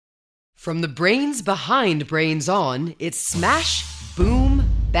From the brains behind Brains On, it's Smash, Boom,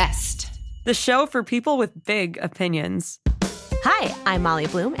 Best. The show for people with big opinions. Hi, I'm Molly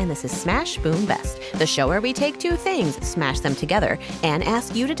Bloom, and this is Smash, Boom, Best, the show where we take two things, smash them together, and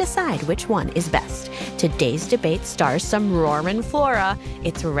ask you to decide which one is best. Today's debate stars some roaring flora.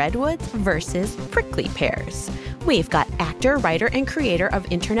 It's Redwoods versus prickly pears. We've got actor, writer, and creator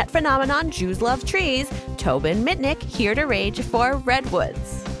of internet phenomenon Jews Love Trees, Tobin Mitnick, here to rage for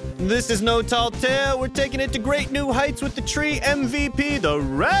Redwoods. This is no tall tale. We're taking it to great new heights with the tree MVP, the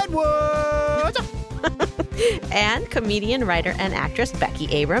Redwood. And comedian, writer, and actress Becky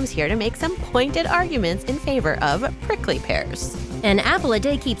Abrams here to make some pointed arguments in favor of prickly pears. An apple a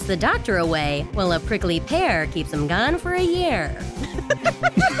day keeps the doctor away, while a prickly pear keeps him gone for a year.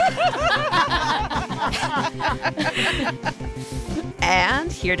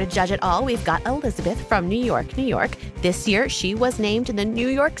 And here to judge it all, we've got Elizabeth from New York, New York. This year, she was named the New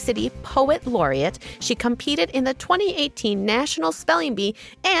York City Poet Laureate. She competed in the 2018 National Spelling Bee,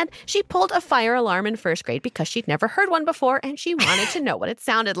 and she pulled a fire alarm in first grade because she'd never heard one before, and she wanted to know what it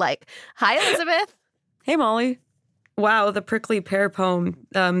sounded like. Hi, Elizabeth. Hey, Molly. Wow, the prickly pear poem,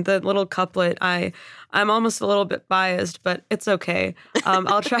 the little couplet, I'm almost a little bit biased, but it's okay.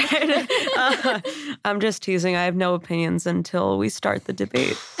 I'll try it. I'm just teasing. I have no opinions until we start the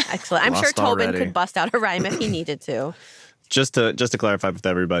debate. Excellent. I'm sure Tobin could bust out a rhyme if he needed to. Just to clarify with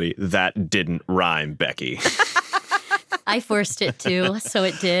everybody, that didn't rhyme, Becky. I forced it to, so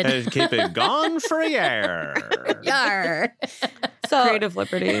it did. And keep it gone for a year. Yar. So, creative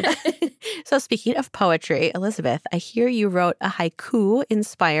liberty. So speaking of poetry, Elizabeth, I hear you wrote a haiku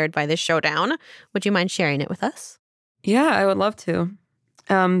inspired by this showdown. Would you mind sharing it with us? Yeah, I would love to.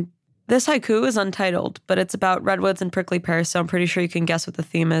 This haiku is untitled, but it's about redwoods and prickly pears, so I'm pretty sure you can guess what the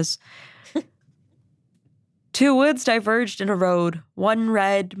theme is. Two woods diverged in a road, one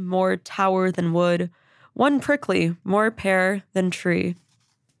red, more tower than wood, one prickly, more pear than tree.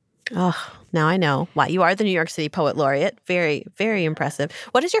 Oh, now I know why you are the New York City Poet Laureate. Very, very impressive.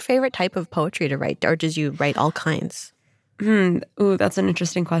 What is your favorite type of poetry to write, or did you write all kinds? Ooh, that's an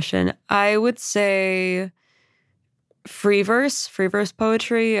interesting question. I would say free verse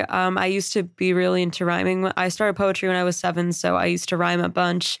poetry. I used to be really into rhyming. I started poetry when I was 7, so I used to rhyme a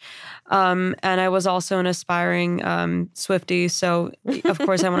bunch. And I was also an aspiring Swiftie, so of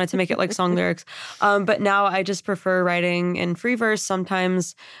course I wanted to make it like song lyrics. But now I just prefer writing in free verse.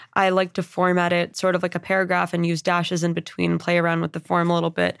 Sometimes I like to format it sort of like a paragraph and use dashes in between and play around with the form a little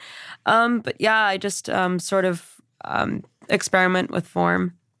bit. But yeah, I just sort of experiment with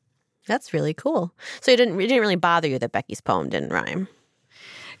form. That's really cool. So it didn't really bother you that Becky's poem didn't rhyme?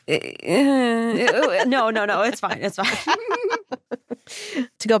 No, it's fine. It's fine.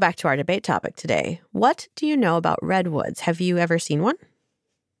 To go back to our debate topic today, what do you know about redwoods? Have you ever seen one?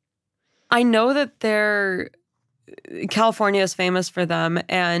 I know that California is famous for them,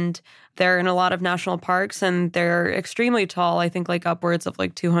 and they're in a lot of national parks, and they're extremely tall, I think like upwards of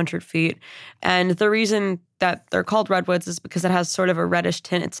like 200 feet. And the reason that they're called redwoods is because it has sort of a reddish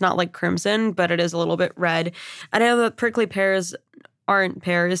tint. It's not like crimson, but it is a little bit red. And I know that prickly pears aren't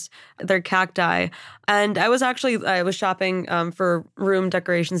pears, they're cacti. And I was shopping for room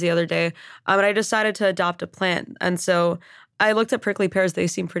decorations the other day, and I decided to adopt a plant. And so I looked at prickly pears. They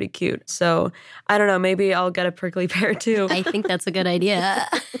seem pretty cute. So I don't know, maybe I'll get a prickly pear too. I think that's a good idea.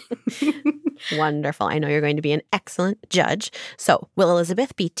 Wonderful. I know you're going to be an excellent judge. So will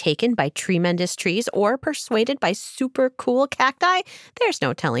Elizabeth be taken by tremendous trees or persuaded by super cool cacti? There's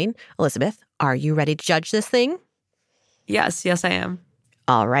no telling. Elizabeth, are you ready to judge this thing? Yes, I am.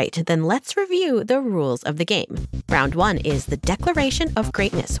 All right, then let's review the rules of the game. Round 1 is the Declaration of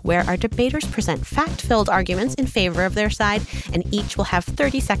Greatness, where our debaters present fact-filled arguments in favor of their side, and each will have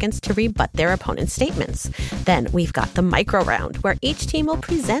 30 seconds to rebut their opponent's statements. Then we've got the Micro Round, where each team will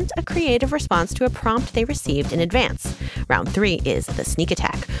present a creative response to a prompt they received in advance. Round 3 is the Sneak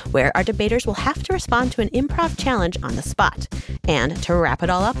Attack, where our debaters will have to respond to an improv challenge on the spot. And to wrap it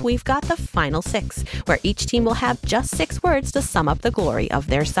all up, we've got the Final 6, where each team will have just 6 words to sum up the glory of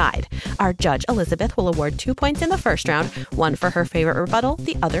their side. Our judge, Elizabeth, will award 2 points in the first round, 1 for her favorite rebuttal,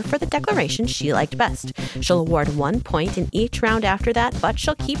 the other for the declaration she liked best. She'll award 1 point in each round after that, but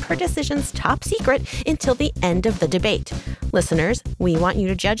she'll keep her decisions top secret until the end of the debate. Listeners, we want you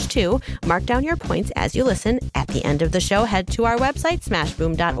to judge too. Mark down your points as you listen. At the end of the show, head to our website,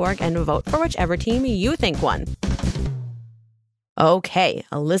 smashboom.org, and vote for whichever team you think won. Okay,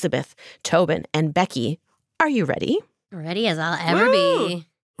 Elizabeth, Tobin, and Becky, are you ready? Ready as I'll ever be.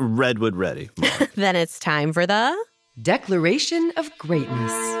 Redwood ready. Then it's time for the Declaration of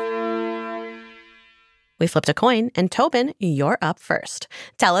Greatness. We flipped a coin, and Tobin, you're up first.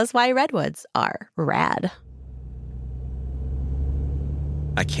 Tell us why redwoods are rad.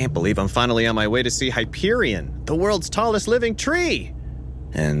 I can't believe I'm finally on my way to see Hyperion, the world's tallest living tree.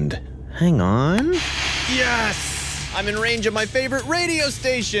 And hang on. Yes! I'm in range of my favorite radio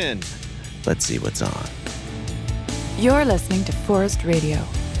station. Let's see what's on. You're listening to Forest Radio,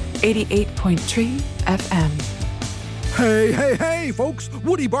 88.3 FM. Hey, folks.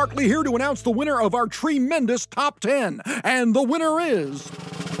 Woody Barkley here to announce the winner of our tremendous Top 10. And the winner is...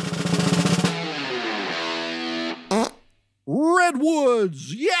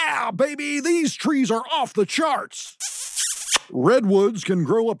 Redwoods! Yeah, baby! These trees are off the charts! Redwoods can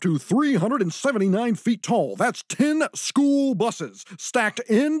grow up to 379 feet tall. That's 10 school buses, stacked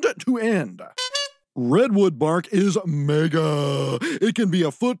end to end. Redwood bark is mega. It can be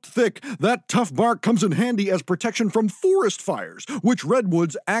a foot thick. That tough bark comes in handy as protection from forest fires, which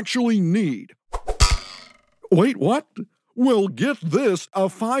redwoods actually need. Wait, what? Well, get this. A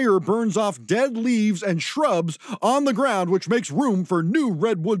fire burns off dead leaves and shrubs on the ground, which makes room for new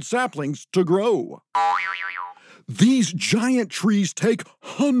redwood saplings to grow. These giant trees take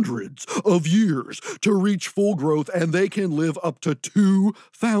hundreds of years to reach full growth, and they can live up to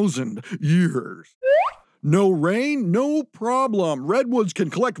 2,000 years. No rain? No problem. Redwoods can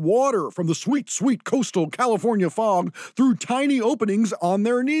collect water from the sweet, sweet coastal California fog through tiny openings on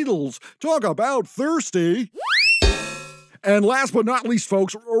their needles. Talk about thirsty. And last but not least,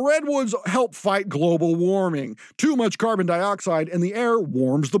 folks, redwoods help fight global warming. Too much carbon dioxide in the air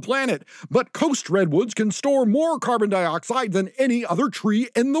warms the planet. But coast redwoods can store more carbon dioxide than any other tree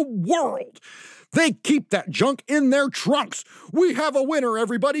in the world. They keep that junk in their trunks. We have a winner,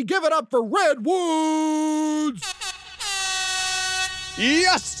 everybody. Give it up for redwoods!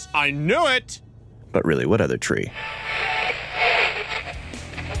 Yes! I knew it! But really, what other tree?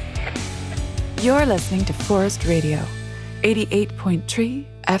 You're listening to Forest Radio, 88.3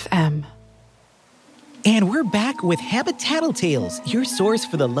 FM. And we're back with Habitattletales Tales, your source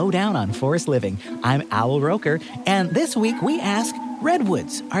for the lowdown on forest living. I'm Owl Roker, and this week we ask,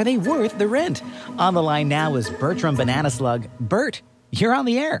 redwoods, are they worth the rent? On the line now is Bertram Banana Slug. Bert, you're on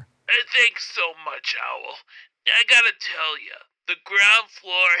the air. Thanks so much, Owl. I gotta tell you, the ground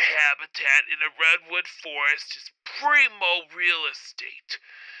floor habitat in a redwood forest is primo real estate.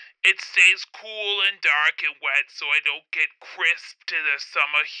 It stays cool and dark and wet so I don't get crisped in the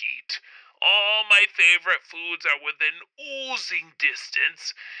summer heat. All my favorite foods are within oozing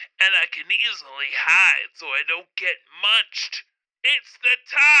distance, and I can easily hide so I don't get munched. It's the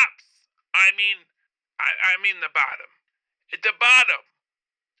tops! I mean the bottom. The bottom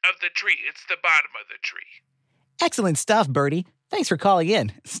of the tree. It's the bottom of the tree. Excellent stuff, Bertie. Thanks for calling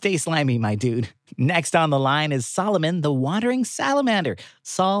in. Stay slimy, my dude. Next on the line is Solomon, the wandering salamander.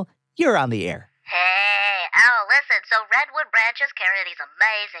 Sol, you're on the air. Hey, listen, so redwood branches carry these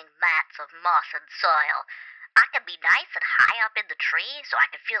amazing mats of moss and soil. I can be nice and high up in the tree so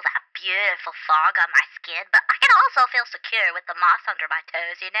I can feel that beautiful fog on my skin, but I can also feel secure with the moss under my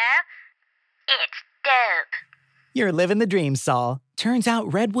toes, you know? It's dope. You're living the dream, Sol. Turns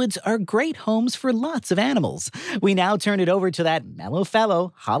out redwoods are great homes for lots of animals. We now turn it over to that mellow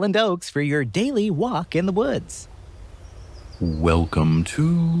fellow, Holland Oaks, for your daily walk in the woods. Welcome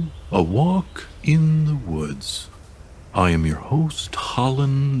to A Walk in the Woods. I am your host,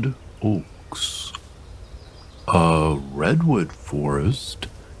 Holland Oaks. A redwood forest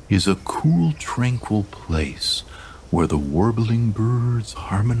is a cool, tranquil place where the warbling birds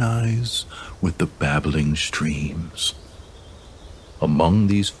harmonize with the babbling streams. Among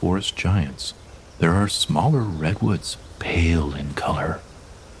these forest giants, there are smaller redwoods, pale in color.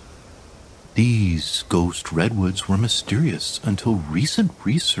 These ghost redwoods were mysterious until recent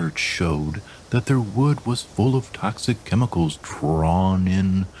research showed that their wood was full of toxic chemicals drawn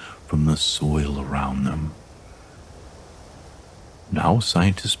in from the soil around them. Now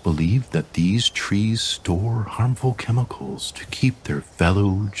scientists believe that these trees store harmful chemicals to keep their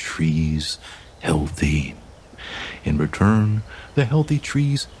fellow trees healthy. In return, the healthy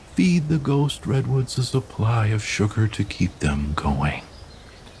trees feed the ghost redwoods a supply of sugar to keep them going.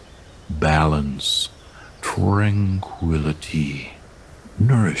 Balance, tranquility,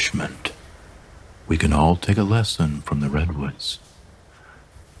 nourishment. We can all take a lesson from the redwoods.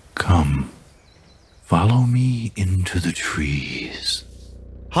 Come. Follow me into the trees.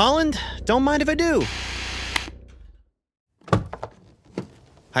 Holland, don't mind if I do.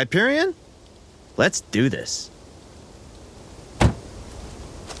 Hyperion? Let's do this.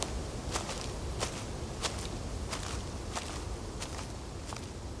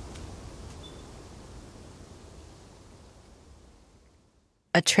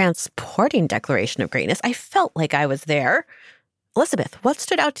 a transporting declaration of greatness. I felt like I was there. Elizabeth, what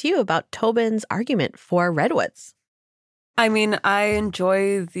stood out to you about Tobin's argument for redwoods? I mean, I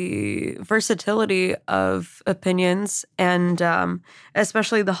enjoy the versatility of opinions and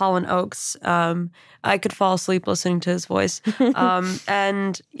especially the Holland Oaks. I could fall asleep listening to his voice.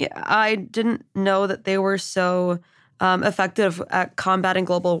 And I didn't know that they were so effective at combating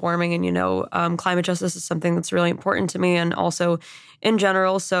global warming. And, climate justice is something that's really important to me and also in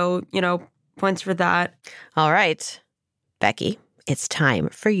general. So, points for that. All right, Becky. It's time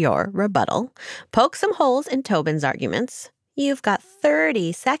for your rebuttal. Poke some holes in Tobin's arguments. You've got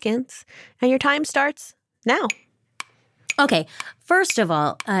 30 seconds, and your time starts now. Okay, first of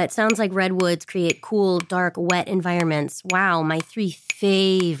all, it sounds like redwoods create cool, dark, wet environments. Wow, my 3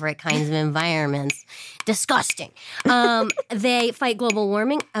 favorite kinds of environments. Disgusting. They fight global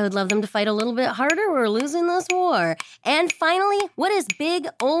warming. I would love them to fight a little bit harder. We're losing this war. And finally, what is big,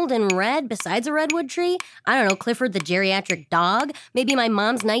 old, and red besides a redwood tree? I don't know, Clifford the geriatric dog? Maybe my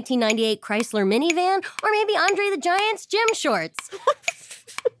mom's 1998 Chrysler minivan? Or maybe Andre the Giant's gym shorts?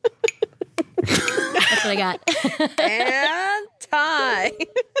 That's what I got. And tie.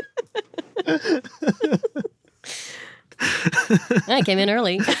 I came in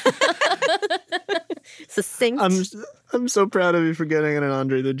early. Succinct. I'm so proud of you for getting an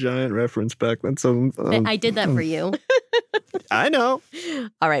Andre the Giant reference back. That's so. I did that for you. I know.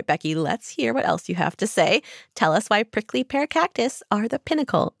 All right, Becky, let's hear what else you have to say. Tell us why prickly pear cactus are the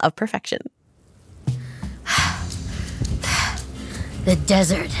pinnacle of perfection. The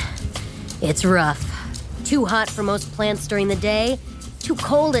desert. It's rough. Too hot for most plants during the day, too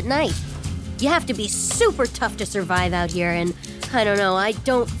cold at night. You have to be super tough to survive out here, and I don't know, I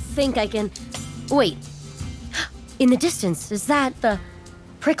don't think I can... Wait. In the distance, is that the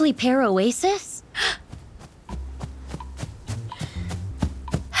prickly pear oasis?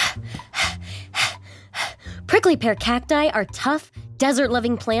 Prickly pear cacti are tough,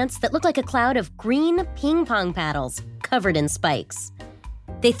 desert-loving plants that look like a cloud of green ping-pong paddles covered in spikes.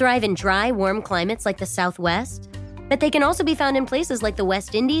 They thrive in dry, warm climates like the Southwest, but they can also be found in places like the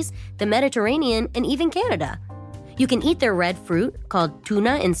West Indies, the Mediterranean, and even Canada. You can eat their red fruit, called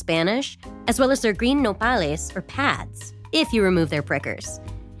tuna in Spanish, as well as their green nopales, or pads, if you remove their prickers.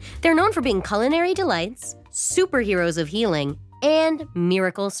 They're known for being culinary delights, superheroes of healing, and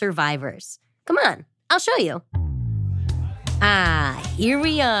miracle survivors. Come on, I'll show you. Here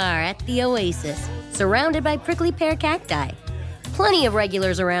we are at the oasis, surrounded by prickly pear cacti. Plenty of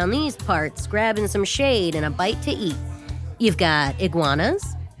regulars around these parts, grabbing some shade and a bite to eat. You've got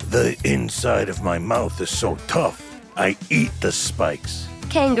iguanas. The inside of my mouth is so tough, I eat the spikes.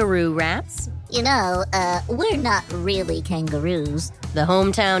 Kangaroo rats. We're not really kangaroos. The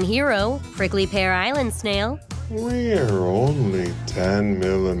hometown hero, prickly pear island snail. We're only 10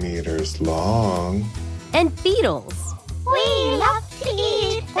 millimeters long. And beetles. We love to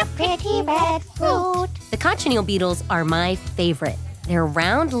eat the pretty red fruit. The cochineal beetles are my favorite. They're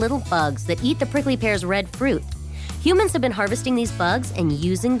round little bugs that eat the prickly pear's red fruit. Humans have been harvesting these bugs and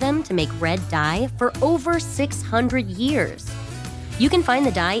using them to make red dye for over 600 years. You can find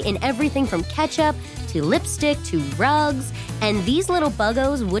the dye in everything from ketchup to lipstick to rugs, and these little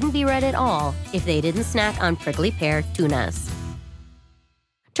buggos wouldn't be red at all if they didn't snack on prickly pear tunas.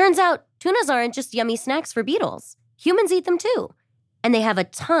 Turns out, tunas aren't just yummy snacks for beetles. Humans eat them too, and they have a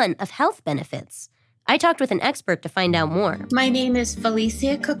ton of health benefits. I talked with an expert to find out more. My name is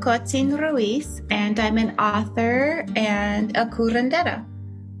Felicia Cocotzin Ruiz, and I'm an author and a curandera.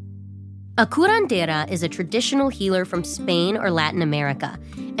 A curandera is a traditional healer from Spain or Latin America,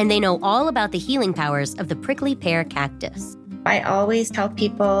 and they know all about the healing powers of the prickly pear cactus. I always tell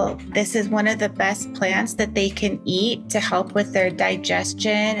people this is one of the best plants that they can eat to help with their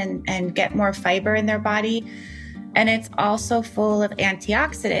digestion and get more fiber in their body. And it's also full of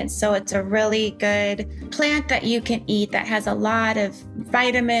antioxidants. So it's a really good plant that you can eat that has a lot of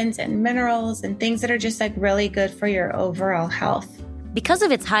vitamins and minerals and things that are just really good for your overall health. Because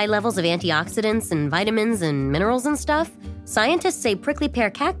of its high levels of antioxidants and vitamins and minerals and stuff, scientists say prickly pear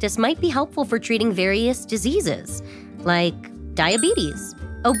cactus might be helpful for treating various diseases, like diabetes,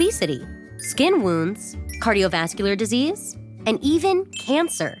 obesity, skin wounds, cardiovascular disease, and even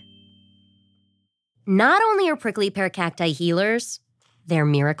cancer. Not only are prickly pear cacti healers, they're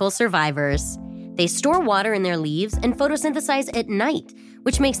miracle survivors. They store water in their leaves and photosynthesize at night,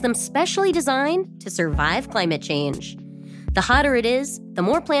 which makes them specially designed to survive climate change. The hotter it is, the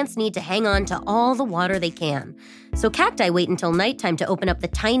more plants need to hang on to all the water they can. So cacti wait until nighttime to open up the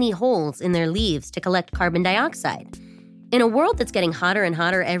tiny holes in their leaves to collect carbon dioxide. In a world that's getting hotter and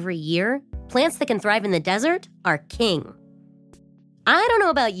hotter every year, plants that can thrive in the desert are king. I don't know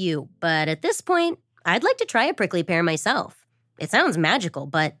about you, but at this point, I'd like to try a prickly pear myself. It sounds magical,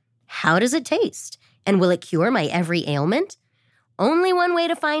 but how does it taste? And will it cure my every ailment? Only one way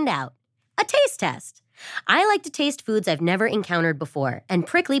to find out. A taste test. I like to taste foods I've never encountered before, and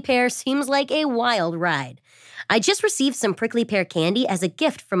prickly pear seems like a wild ride. I just received some prickly pear candy as a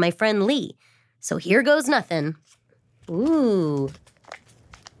gift from my friend Lee. So here goes nothing. Ooh.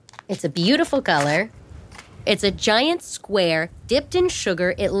 It's a beautiful color. It's a giant square dipped in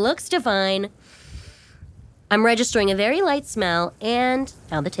sugar. It looks divine. I'm registering a very light smell and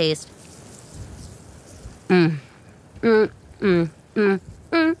now the taste.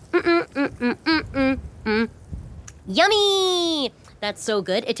 Yummy! That's so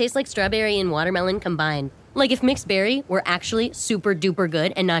good. It tastes like strawberry and watermelon combined. Like if mixed berry were actually super duper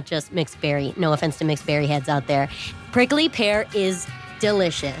good and not just mixed berry. No offense to mixed berry heads out there. Prickly pear is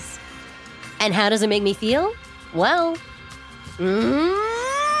delicious. And how does it make me feel? Well,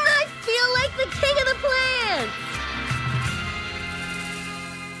 I feel like the king of the plants!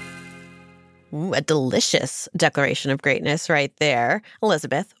 Ooh, a delicious declaration of greatness right there.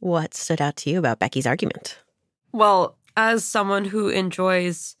 Elizabeth, what stood out to you about Becky's argument? Well, as someone who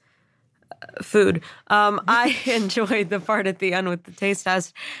enjoys food, I enjoyed the part at the end with the taste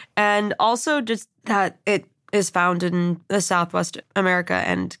test. And also just that it is found in the Southwest America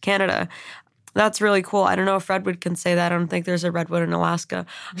and Canada. That's really cool. I don't know if Redwood can say that. I don't think there's a Redwood in Alaska.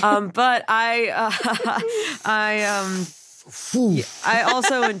 But I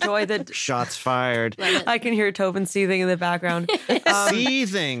also enjoy the... Shots fired. I can hear Tobin seething in the background.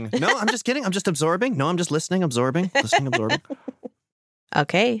 Seething. No, I'm just kidding. I'm just absorbing. No, I'm just listening, absorbing.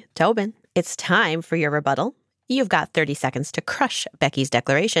 Okay, Tobin, it's time for your rebuttal. You've got 30 seconds to crush Becky's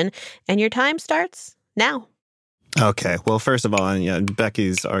declaration, and your time starts now. Okay, well, first of all,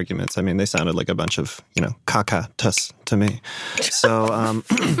 Becky's arguments, I mean, they sounded like a bunch of, cactus to me. So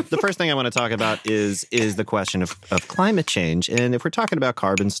the first thing I want to talk about is the question of climate change. And if we're talking about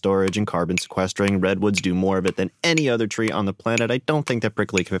carbon storage and carbon sequestering, redwoods do more of it than any other tree on the planet. I don't think that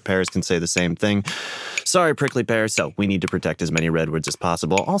prickly pears can say the same thing. Sorry, prickly pears. So we need to protect as many redwoods as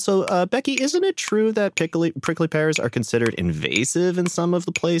possible. Also, Becky, isn't it true that prickly pears are considered invasive in some of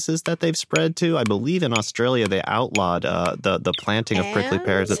the places that they've spread to? I believe in Australia they outlawed the planting of prickly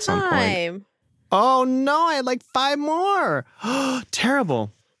pears at some point. Oh no, I had like 5 more.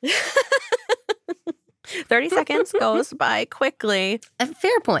 Terrible. 30 seconds goes by quickly.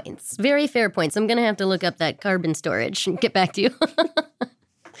 Fair points. Very fair points. I'm going to have to look up that carbon storage and get back to you.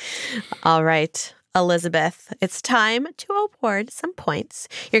 All right, Elizabeth, it's time to award some points.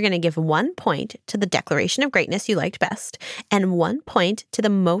 You're going to give 1 point to the declaration of greatness you liked best and 1 point to the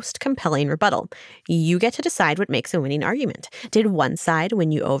most compelling rebuttal. You get to decide what makes a winning argument. Did one side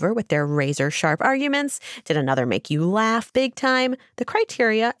win you over with their razor-sharp arguments? Did another make you laugh big time? The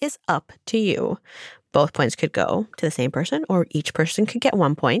criteria is up to you. Both points could go to the same person, or each person could get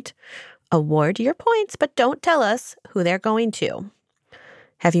 1 point. Award your points, but don't tell us who they're going to.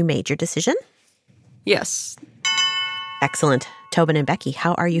 Have you made your decision? Yes. Excellent. Tobin and Becky,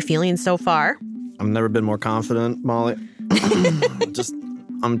 how are you feeling so far? I've never been more confident, Molly.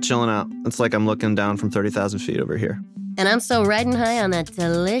 I'm chilling out. It's like I'm looking down from 30,000 feet over here. And I'm so riding high on that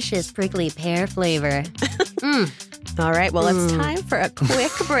delicious prickly pear flavor. All right, well, it's time for a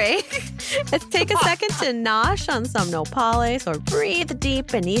quick break. Let's take a second to nosh on some nopales or breathe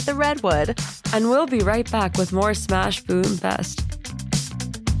deep beneath a redwood. And we'll be right back with more Smash Boom Fest.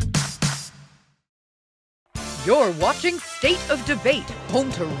 You're watching State of Debate,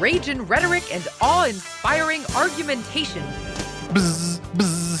 home to rage and rhetoric and awe-inspiring argumentation. Bzz,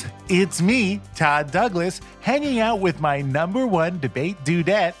 bzz. It's me, Todd Douglas, hanging out with my #1 debate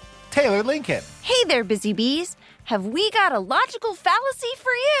dudette, Taylor Lincoln. Hey there, busy bees. Have we got a logical fallacy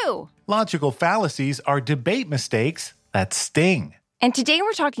for you? Logical fallacies are debate mistakes that sting. And today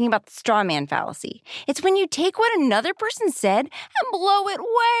we're talking about the straw man fallacy. It's when you take what another person said and blow it way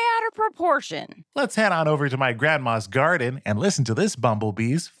out of proportion. Let's head on over to my grandma's garden and listen to this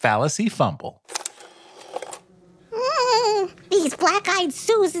bumblebee's fallacy fumble. These black-eyed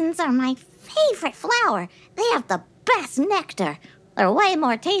Susans are my favorite flower. They have the best nectar. They're way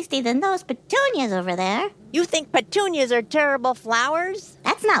more tasty than those petunias over there. You think petunias are terrible flowers?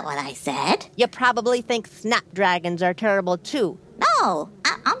 That's not what I said. You probably think snapdragons are terrible too. No,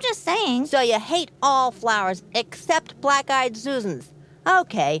 I'm just saying. So you hate all flowers except black-eyed Susans.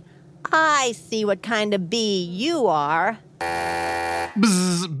 Okay, I see what kind of bee you are.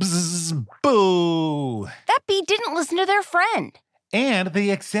 Bzz, bzz, boo. That bee didn't listen to their friend. And they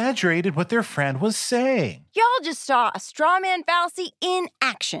exaggerated what their friend was saying. Y'all just saw a straw man fallacy in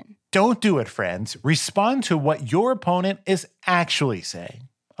action. Don't do it, friends. Respond to what your opponent is actually saying.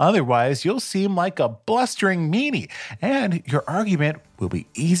 Otherwise, you'll seem like a blustering meanie, and your argument will be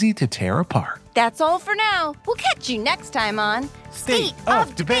easy to tear apart. That's all for now. We'll catch you next time on State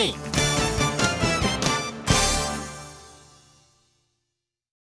of Debate.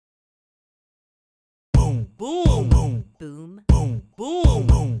 Boom, boom, boom, boom, boom, boom,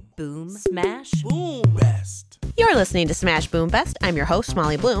 boom, boom, smash, boom, best. You're listening to Smash Boom Best. I'm your host,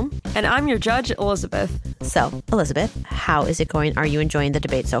 Molly Bloom. And I'm your judge, Elizabeth. So, Elizabeth, how is it going? Are you enjoying the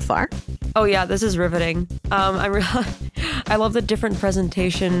debate so far? Oh yeah, this is riveting. I love the different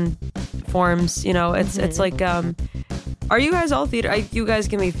presentation forms. You know, it's like, are you guys all theater? You guys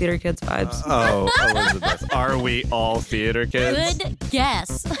give me theater kids vibes. Elizabeth, are we all theater kids? Good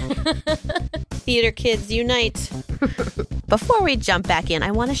guess. Theater kids unite. Before we jump back in,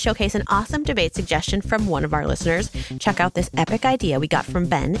 I want to showcase an awesome debate suggestion from one of our listeners. Check out this epic idea we got from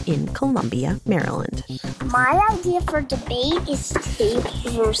Ben in Columbia, Maryland. My idea for debate is tape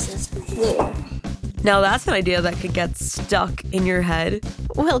versus glue. Now that's an idea that could get stuck in your head.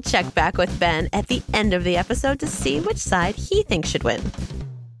 We'll check back with Ben at the end of the episode to see which side he thinks should win.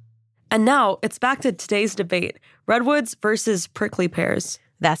 And now it's back to today's debate, Redwoods versus prickly pears.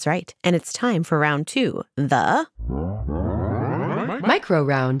 That's right. And it's time for round 2, the Micro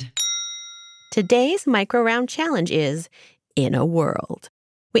Round. Today's micro round challenge is In a World.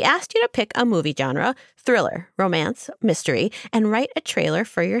 We asked you to pick a movie genre, thriller, romance, mystery, and write a trailer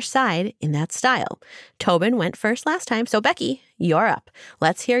for your side in that style. Tobin went first last time, so Becky, you're up.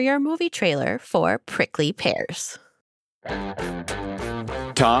 Let's hear your movie trailer for Prickly Pears.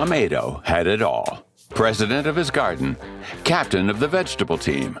 Tom Ado had it all. President of his garden, captain of the vegetable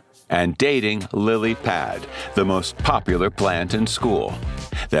team, and dating Lily Pad, the most popular plant in school.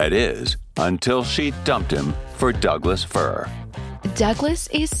 That is, until she dumped him for Douglas Fir. Douglas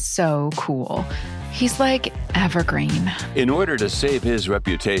is so cool. He's like evergreen. In order to save his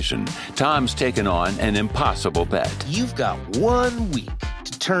reputation, Tom's taken on an impossible bet. You've got 1 week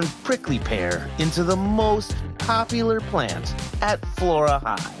to turn Prickly Pear into the most popular plant at Flora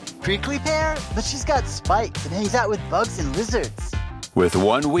High. Prickly Pear? But she's got spikes and hangs out with bugs and lizards. With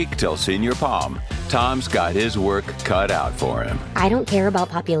 1 week till senior prom, Tom's got his work cut out for him. I don't care about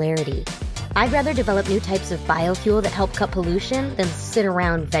popularity. I'd rather develop new types of biofuel that help cut pollution than sit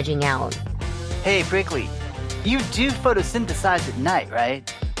around vegging out. Hey, Prickly, you do photosynthesize at night,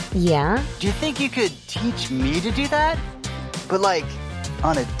 right? Yeah? Do you think you could teach me to do that? But like,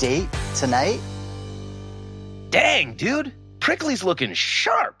 on a date tonight? Dang, dude. Prickly's looking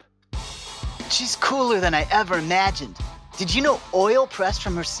sharp. She's cooler than I ever imagined. Did you know oil pressed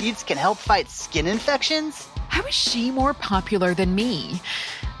from her seeds can help fight skin infections? How is she more popular than me?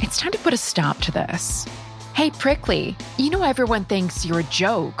 It's time to put a stop to this. Hey, Prickly, you know everyone thinks you're a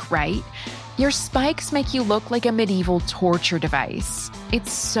joke, right? Your spikes make you look like a medieval torture device.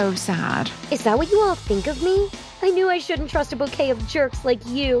 It's so sad. Is that what you all think of me? I knew I shouldn't trust a bouquet of jerks like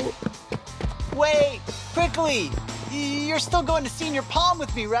you. Wait, Prickly, you're still going to senior prom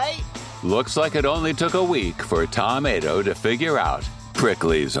with me, right? Looks like it only took a week for Tom Ado to figure out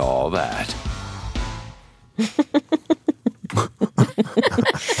Prickly's all that.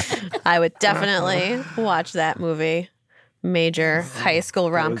 I would definitely watch that movie. Major high school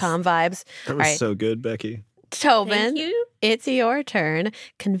rom-com vibes. That was so good, Becky. Tobin, it's your turn.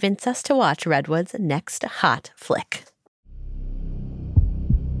 Convince us to watch Redwood's next hot flick.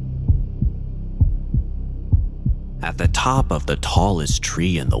 At the top of the tallest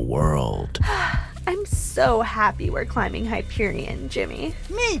tree in the world. I'm so happy we're climbing Hyperion, Jimmy.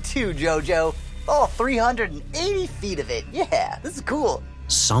 Me too, Jojo. All 380 feet of it. Yeah, this is cool.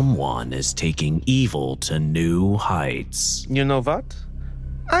 Someone is taking evil to new heights. You know what?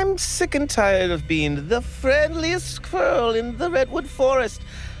 I'm sick and tired of being the friendliest squirrel in the Redwood Forest.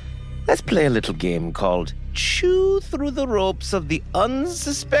 Let's play a little game called Chew Through the Ropes of the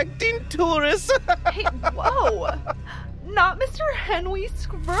Unsuspecting Tourist. Hey, whoa! Not Mr. Henry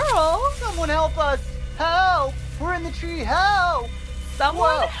Squirrel. Someone help us! Help! We're in the tree. Help!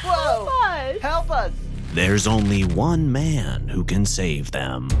 Someone help us! Help us! There's only one man who can save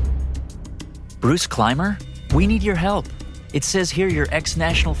them. Bruce Clymer, we need your help. It says here you're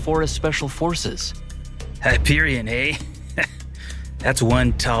ex-National Forest Special Forces. Hyperion, eh? That's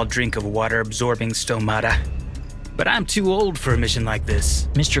one tall drink of water-absorbing stomata. But I'm too old for a mission like this.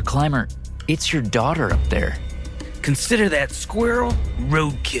 Mr. Clymer, it's your daughter up there. Consider that squirrel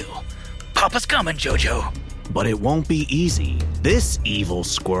roadkill. Papa's coming, Jojo. But it won't be easy. This evil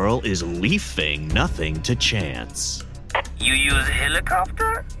squirrel is leaving nothing to chance. You use a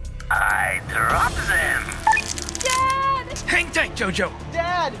helicopter? I drop them. Dad! Hang tight, Jojo.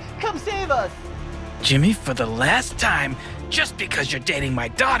 Dad, come save us. Jimmy, for the last time, just because you're dating my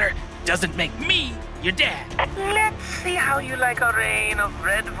daughter doesn't make me your dad. Let's see how you like a rain of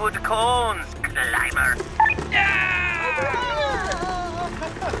redwood cones, climber.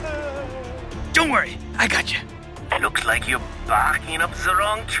 Don't worry, I got you. Looks like you're barking up the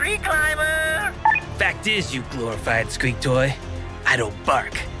wrong tree, climber. Fact is, you glorified squeak toy, I don't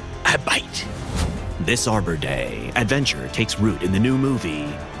bark, I bite. This Arbor Day, adventure takes root in the new movie,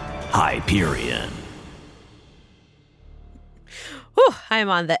 Hyperion. Whew, I'm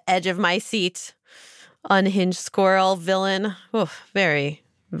on the edge of my seat. Unhinged squirrel villain. Whew, very,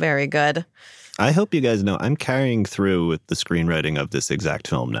 very good. I hope you guys know I'm carrying through with the screenwriting of this exact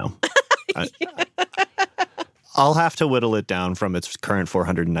film now. I'll have to whittle it down from its current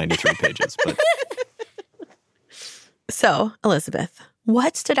 493 pages. But So, Elizabeth,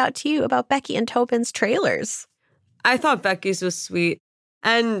 what stood out to you about Becky and Tobin's trailers? I thought Becky's was sweet.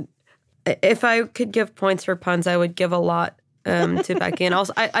 And if I could give points for puns, I would give a lot to Becky. And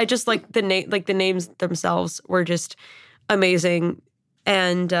also, I just like the names themselves were just amazing.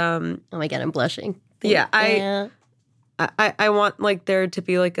 And oh my God, I'm blushing. Yeah, I want like there to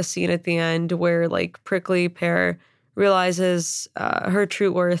be like a scene at the end where like Prickly Pear realizes her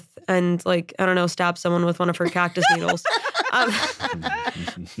true worth and like, I don't know, stab someone with one of her cactus needles. And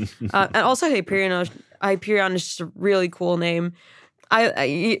also Hyperion is just a really cool name.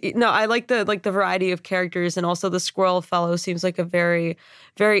 I like the variety of characters, and also the squirrel fellow seems like a very,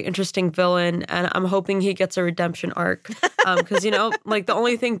 very interesting villain, and I'm hoping he gets a redemption arc. Because like the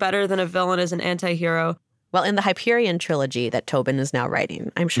only thing better than a villain is an anti-hero. Well, in the Hyperion trilogy that Tobin is now writing,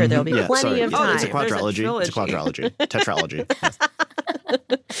 I'm sure there'll be plenty of time. It's a quadrilogy. It's a quadrilogy. Tetralogy.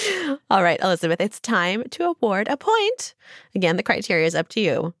 All right, Elizabeth, it's time to award a point. Again, the criteria is up to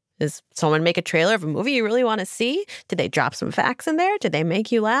you. Does someone make a trailer of a movie you really want to see? Did they drop some facts in there? Did they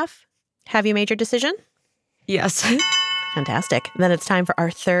make you laugh? Have you made your decision? Yes. Fantastic. Then it's time for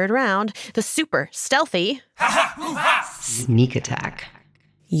our third round, the super stealthy Sneak attack.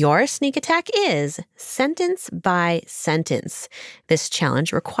 Your sneak attack is sentence by sentence. This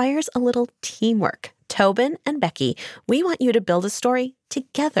challenge requires a little teamwork. Tobin and Becky, we want you to build a story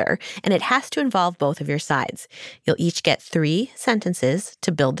together, and it has to involve both of your sides. You'll each get 3 sentences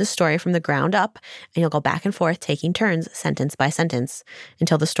to build the story from the ground up, and you'll go back and forth taking turns, sentence by sentence,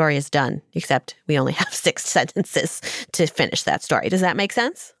 until the story is done, except we only have 6 sentences to finish that story. Does that make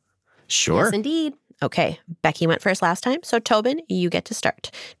sense? Sure. Yes, indeed. Okay, Becky went first last time, so Tobin, you get to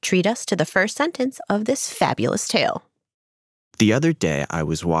start. Treat us to the first sentence of this fabulous tale. The other day, I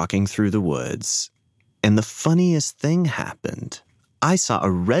was walking through the woods, and the funniest thing happened. I saw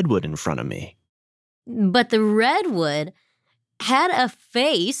a redwood in front of me. But the redwood had a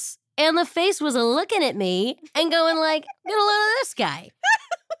face, and the face was looking at me and going like, get a load of this guy.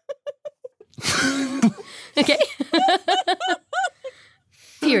 Okay.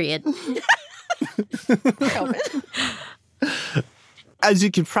 Period. As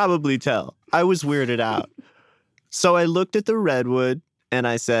you can probably tell, I was weirded out. So I looked at the redwood and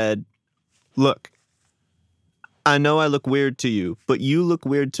I said, look, I know I look weird to you, but you look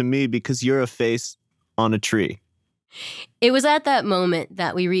weird to me because you're a face on a tree. It was at that moment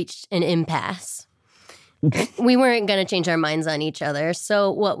that we reached an impasse. We weren't going to change our minds on each other.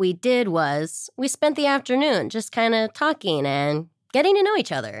 So what we did was we spent the afternoon just kind of talking and getting to know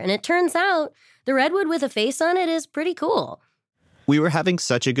each other. And it turns out the redwood with a face on it is pretty cool. We were having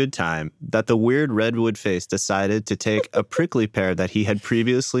such a good time that the weird redwood face decided to take a prickly pear that he had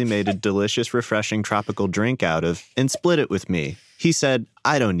previously made a delicious, refreshing tropical drink out of and split it with me. He said,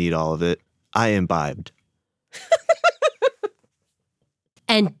 I don't need all of it. I imbibed.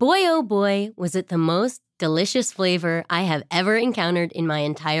 And boy, oh boy, was it the most delicious flavor I have ever encountered in my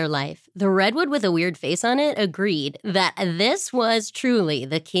entire life. The redwood with a weird face on it agreed that this was truly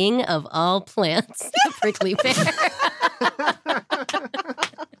the king of all plants, the prickly pear.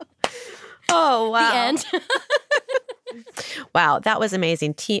 Oh, wow. The end. Wow, that was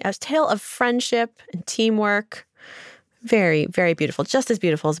amazing. A tale of friendship and teamwork. Very, very beautiful. Just as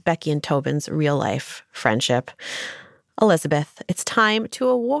beautiful as Becky and Tobin's real-life friendship. Elizabeth, it's time to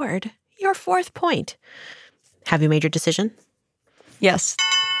award your 4th point. Have you made your decision? Yes.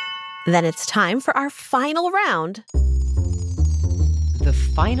 Then it's time for our final round. The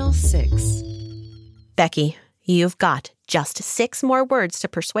final 6. Becky, you've got just 6 more words to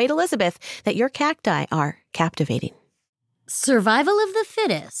persuade Elizabeth that your cacti are captivating. Survival of the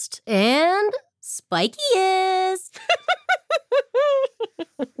fittest. And spiky is.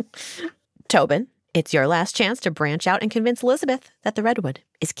 Tobin, it's your last chance to branch out and convince Elizabeth that the redwood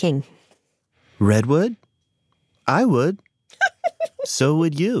is king. Redwood? I would. So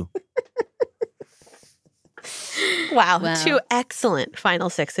would you. Wow. 2 excellent final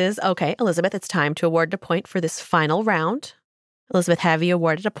 6s. Okay, Elizabeth, it's time to award a point for this final round. Elizabeth, have you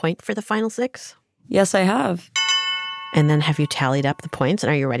awarded a point for the final 6? Yes, I have. And then have you tallied up the points?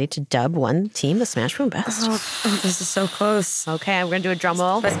 And are you ready to dub one team the Smash Boom Best? Oh, this is so close. Okay, I'm going to do a drum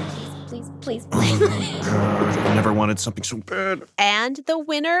roll. Please. I never wanted something so bad. And the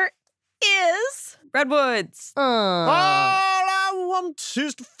winner is... Redwoods. All I want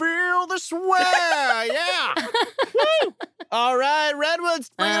is to feel this way. Yeah. Woo. All right, Redwoods,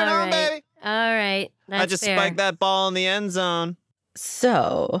 bring it on, baby. All right. That's I just fair. spiked that ball in the end zone.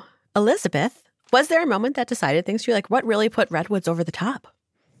 So, Elizabeth, was there a moment that decided things for you? Like, what really put Redwoods over the top?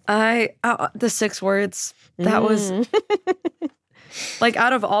 The 6 words. That was like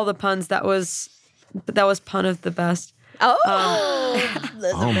out of all the puns, that was pun of the best. Oh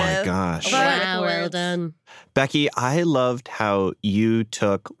my gosh. Wow, well done. Becky, I loved how you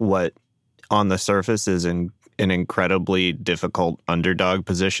took what on the surface is an incredibly difficult underdog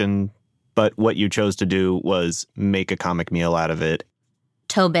position, but what you chose to do was make a comic meal out of it.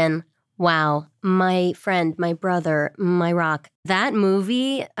 Tobin, wow, my friend, my brother, my rock. That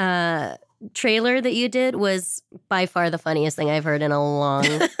movie trailer that you did was by far the funniest thing I've heard in a long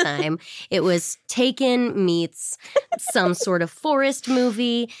time. It was Taken meets some sort of forest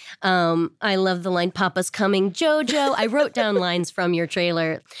movie. I love the line, Papa's coming, Jojo. I wrote down lines from your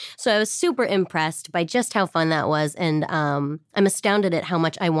trailer. So I was super impressed by just how fun that was. And I'm astounded at how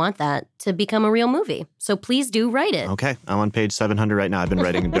much I want that to become a real movie. So please do write it. Okay, I'm on page 700 right now. I've been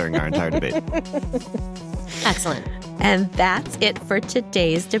writing during our entire debate. Excellent. And that's it for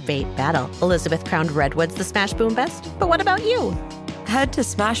today's debate battle. Elizabeth crowned Redwoods the Smash Boom Best, but what about you? Head to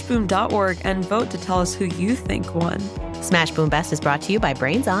smashboom.org and vote to tell us who you think won. Smash Boom Best is brought to you by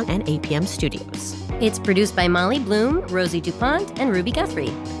Brains On and APM Studios. It's produced by Molly Bloom, Rosie DuPont, and Ruby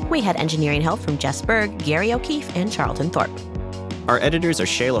Guthrie. We had engineering help from Jess Berg, Gary O'Keefe, and Charlton Thorpe. Our editors are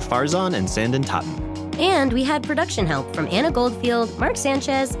Shayla Farzan and Sandon Totten. And we had production help from Anna Goldfield, Mark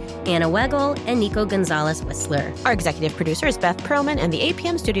Sanchez, Anna Weggel, and Nico Gonzalez-Whistler. Our executive producer is Beth Perlman, and the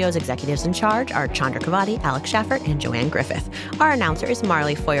APM Studios executives in charge are Chandra Kavati, Alex Schaffert, and Joanne Griffith. Our announcer is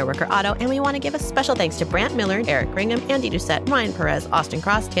Marley Feuerwerker Otto, and we want to give a special thanks to Brant Miller, Eric Ringham, Andy Doucette, Ryan Perez, Austin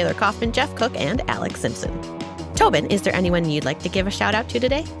Cross, Taylor Kaufman, Jeff Cook, and Alex Simpson. Tobin, is there anyone you'd like to give a shout out to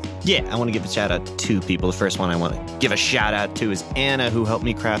today? Yeah, I want to give a shout out to 2 people. The first one I want to give a shout out to is Anna, who helped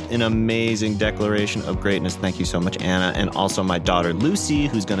me craft an amazing declaration of greatness. Thank you so much, Anna. And also my daughter, Lucy,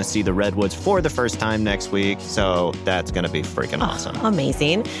 who's going to see the Redwoods for the first time next week. So that's going to be freaking awesome.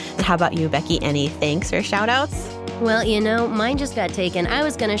 Amazing. And how about you, Becky? Any thanks or shout outs? Well, mine just got taken. I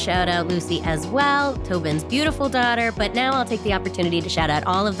was going to shout out Lucy as well, Tobin's beautiful daughter, but now I'll take the opportunity to shout out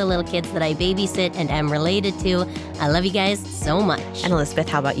all of the little kids that I babysit and am related to. I love you guys so much. And Elizabeth,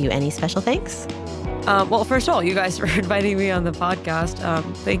 how about you? Any special thanks? Well, first of all, you guys for inviting me on the podcast.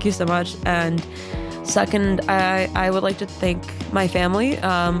 Thank you so much. And second, I would like to thank my family,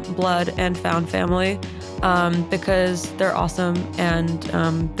 blood and found family, because they're awesome and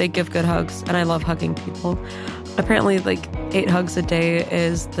they give good hugs, and I love hugging people. Apparently, 8 hugs a day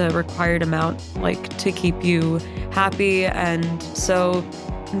is the required amount, to keep you happy. And so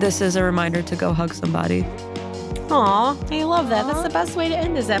this is a reminder to go hug somebody. Aw, I love that. That's the best way to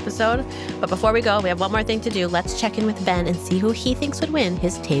end this episode. But before we go, we have one more thing to do. Let's check in with Ben and see who he thinks would win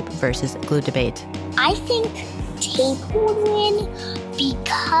his tape versus glue debate. I think tape would win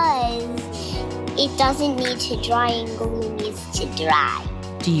because it doesn't need to dry and glue needs to dry.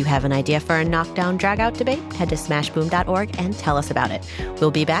 Do you have an idea for a knockdown drag-out debate? Head to smashboom.org and tell us about it. We'll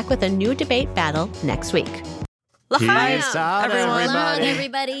be back with a new debate battle next week. Peace out, Aloha,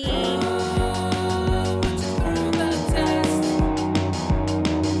 everybody.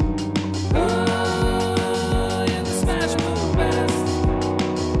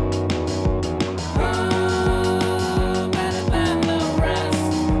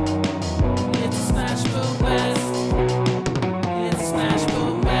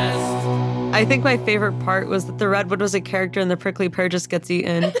 I think my favorite part was that the Redwood was a character and the prickly pear just gets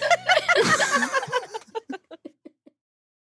eaten.